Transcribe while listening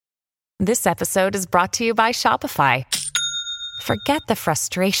This episode is brought to you by Shopify. Forget the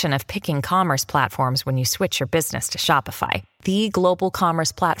frustration of picking commerce platforms when you switch your business to Shopify, the global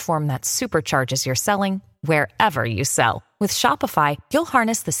commerce platform that supercharges your selling wherever you sell. With Shopify, you'll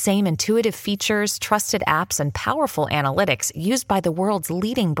harness the same intuitive features, trusted apps, and powerful analytics used by the world's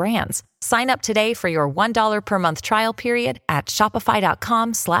leading brands. Sign up today for your $1 per month trial period at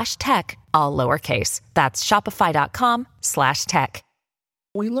shopify.com/tech, all lowercase. That's shopify.com/tech.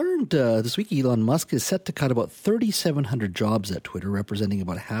 We learned this week Elon Musk is set to cut about 3,700 jobs at Twitter, representing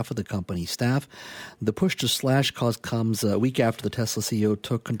about half of the company's staff. The push to slash cost comes a week after the Tesla CEO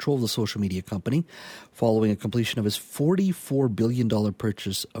took control of the social media company, following a completion of his $44 billion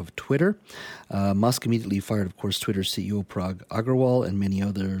purchase of Twitter. Musk immediately fired, of course, Twitter's CEO Parag Agrawal and many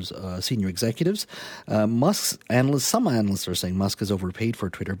others senior executives. Some analysts are saying Musk has overpaid for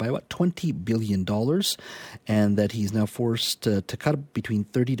Twitter by about $20 billion, and that he's now forced to cut between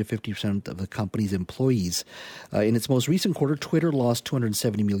 30 to 50% of the company's employees. In its most recent quarter, Twitter lost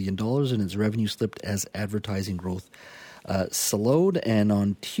 $270 million and its revenue slipped as advertising growth slowed. And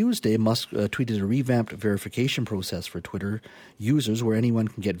on Tuesday, Musk tweeted a revamped verification process for Twitter users where anyone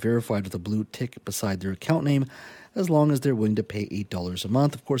can get verified with a blue tick beside their account name as long as they're willing to pay $8 a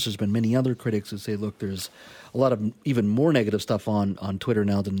month. Of course, there's been many other critics who say, look, there's a lot of even more negative stuff on Twitter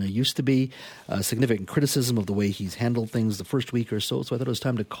now than there used to be. Significant criticism of the way he's handled things the first week or so. So I thought it was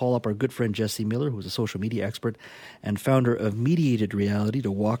time to call up our good friend Jesse Miller, who's a social media expert and founder of Mediated Reality,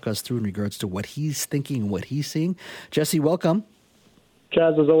 to walk us through in regards to what he's thinking and what he's seeing. Jesse, welcome.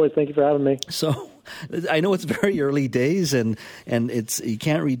 Chaz, as always, thank you for having me. So I know it's very early days and it's you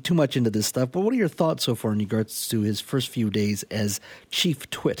can't read too much into this stuff, but what are your thoughts so far in regards to his first few days as chief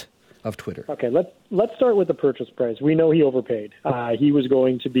twit of Twitter? Okay, let's start with the purchase price. We know he overpaid. He was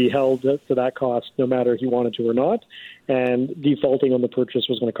going to be held to that cost no matter he wanted to or not, and defaulting on the purchase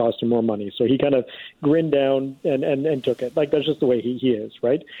was going to cost him more money. So he kind of grinned down and took it. Like, that's just the way he is,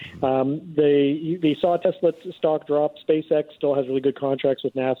 right? They saw Tesla stock drop. SpaceX still has really good contracts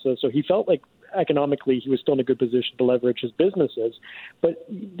with NASA, so he felt like economically he was still in a good position to leverage his businesses. But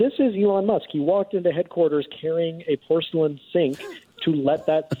this is Elon Musk. He walked into headquarters carrying a porcelain sink to let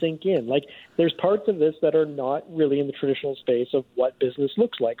that sink in. Like, there's parts of this that are not really in the traditional space of what business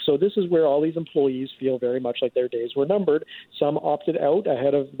looks like. So this is where all these employees feel very much like their days were numbered. Some opted out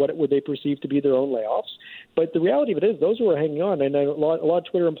ahead of what would they perceive to be their own layoffs. But the reality of it is those who are hanging on, and a lot of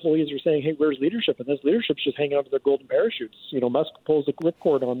Twitter employees are saying, hey, where's leadership? And this leadership's just hanging on to their golden parachutes. You know, Musk pulls the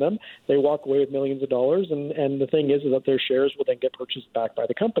ripcord on them. They walk away with millions of dollars. And the thing is that their shares will then get purchased back by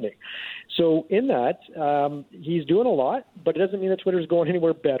the company. So in that, he's doing a lot, but it doesn't mean that Twitter's going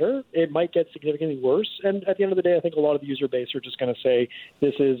anywhere better. It might get significantly worse. And at the end of the day, I think a lot of the user base are just going to say,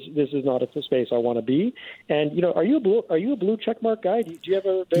 this is not the space I want to be. And, you know, are you a blue checkmark guy? Do you have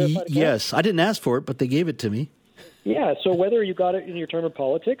a verified account? Yes. I didn't ask for it, but they gave it to me. Yeah, so whether you got it in your term of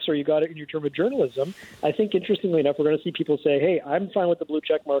politics or you got it in your term of journalism, I think, interestingly enough, we're going to see people say, hey, I'm fine with the blue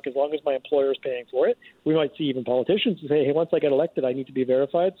check mark as long as my employer is paying for it. We might see even politicians say, hey, once I get elected, I need to be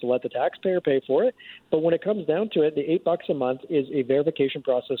verified, so let the taxpayer pay for it. But when it comes down to it, the $8 a month is a verification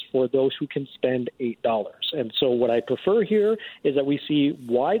process for those who can spend $8. And so what I prefer here is that we see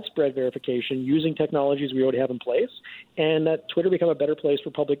widespread verification using technologies we already have in place, and that Twitter become a better place for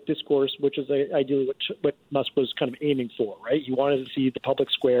public discourse, which is ideally what Musk was kind of aiming for, right? He wanted to see the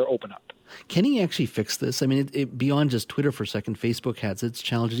public square open up. Can he actually fix this? I mean, beyond just Twitter for a second, Facebook has its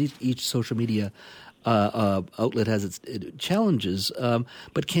challenges. Each social media outlet has its challenges.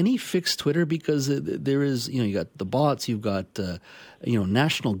 But can he fix Twitter? Because there is, you got the bots, you've got,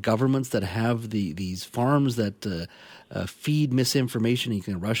 national governments that have these farms that feed misinformation. You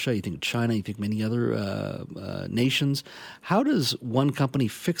think Russia, you think China, you think many other nations. How does one company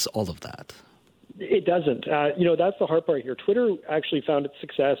fix all of that? It doesn't. That's the hard part here. Twitter actually found its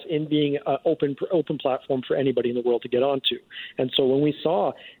success in being an open platform for anybody in the world to get onto. And so when we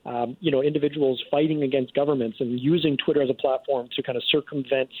saw, individuals fighting against governments and using Twitter as a platform to kind of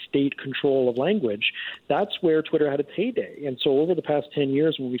circumvent state control of language, that's where Twitter had its heyday. And so over the past 10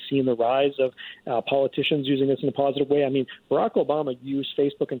 years, when we've seen the rise of politicians using this in a positive way, I mean, Barack Obama used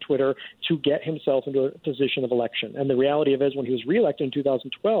Facebook and Twitter to get himself into a position of election. And the reality of it is when he was reelected in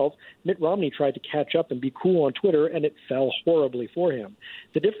 2012, Mitt Romney tried to catch up and be cool on Twitter, and it fell horribly for him.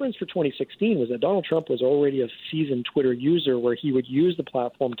 The difference for 2016 was that Donald Trump was already a seasoned Twitter user where he would use the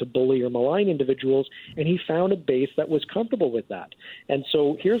platform to bully or malign individuals, and he found a base that was comfortable with that. And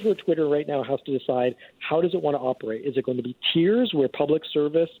so here's where Twitter right now has to decide, how does it want to operate? Is it going to be tiers where public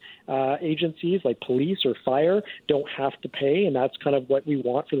service agencies like police or fire don't have to pay, and that's kind of what we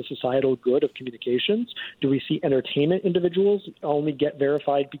want for the societal good of communications? Do we see entertainment individuals only get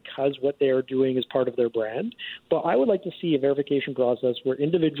verified because what they are doing is part of their brand? But I would like to see a verification process where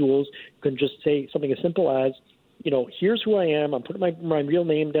individuals can just say something as simple as, here's who I am. I'm putting my real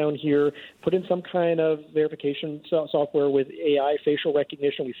name down here, put in some kind of verification software with AI facial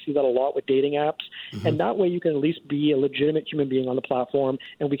recognition. We see that a lot with dating apps. Mm-hmm. And that way you can at least be a legitimate human being on the platform,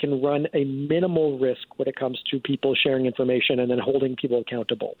 and we can run a minimal risk when it comes to people sharing information and then holding people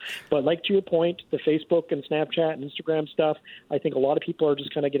accountable. But like to your point, the Facebook and Snapchat and Instagram stuff, I think a lot of people are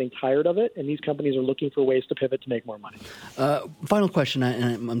just kind of getting tired of it, and these companies are looking for ways to pivot to make more money. Final question,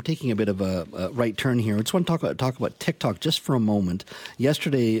 and I'm taking a bit of a right turn here. I just want to talk about TikTok just for a moment.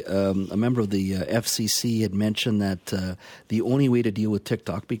 Yesterday, a member of the FCC had mentioned that the only way to deal with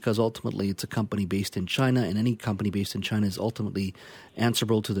TikTok, because ultimately it's a company based in China, and any company based in China is ultimately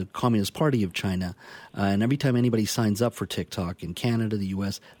answerable to the Communist Party of China. And every time anybody signs up for TikTok in Canada, the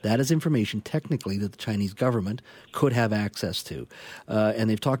U.S., that is information technically that the Chinese government could have access to. And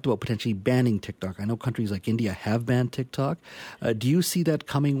they've talked about potentially banning TikTok. I know countries like India have banned TikTok. Do you see that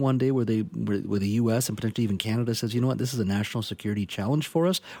coming one day where the U.S. and potentially even Canada says, you know what, this is a national security challenge for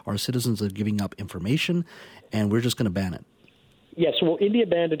us. Our citizens are giving up information, and we're just going to ban it? Yes, well, India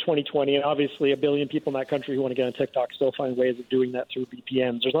banned in 2020, and obviously a billion people in that country who want to get on TikTok still find ways of doing that through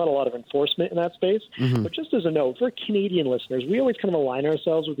VPNs. There's not a lot of enforcement in that space. Mm-hmm. But just as a note, for Canadian listeners, we always kind of align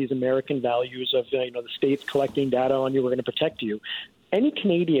ourselves with these American values of, the states collecting data on you, we're going to protect you. Any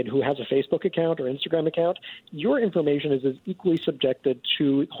Canadian who has a Facebook account or Instagram account, your information is as equally subjected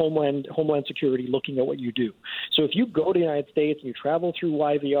to Homeland Security looking at what you do. So if you go to the United States and you travel through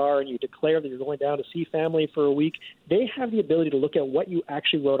YVR and you declare that you're going down to see family for a week, they have the ability to look at what you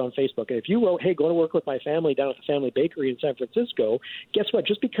actually wrote on Facebook. And if you wrote, hey, go to work with my family down at the family bakery in San Francisco, guess what?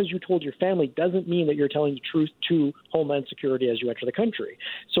 Just because you told your family doesn't mean that you're telling the truth to Homeland Security as you enter the country.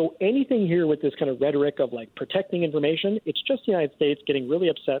 So anything here with this kind of rhetoric of like protecting information, it's just the United States getting really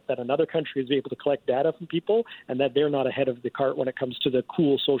upset that another country is able to collect data from people and that they're not ahead of the cart when it comes to the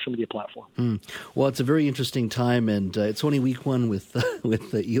cool social media platform. Well, it's a very interesting time, and it's only week one with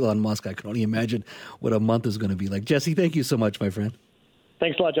Elon Musk. I can only imagine what a month is going to be like. Jesse, thank you so much, my friend.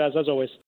 Thanks a lot, Jazz, as always.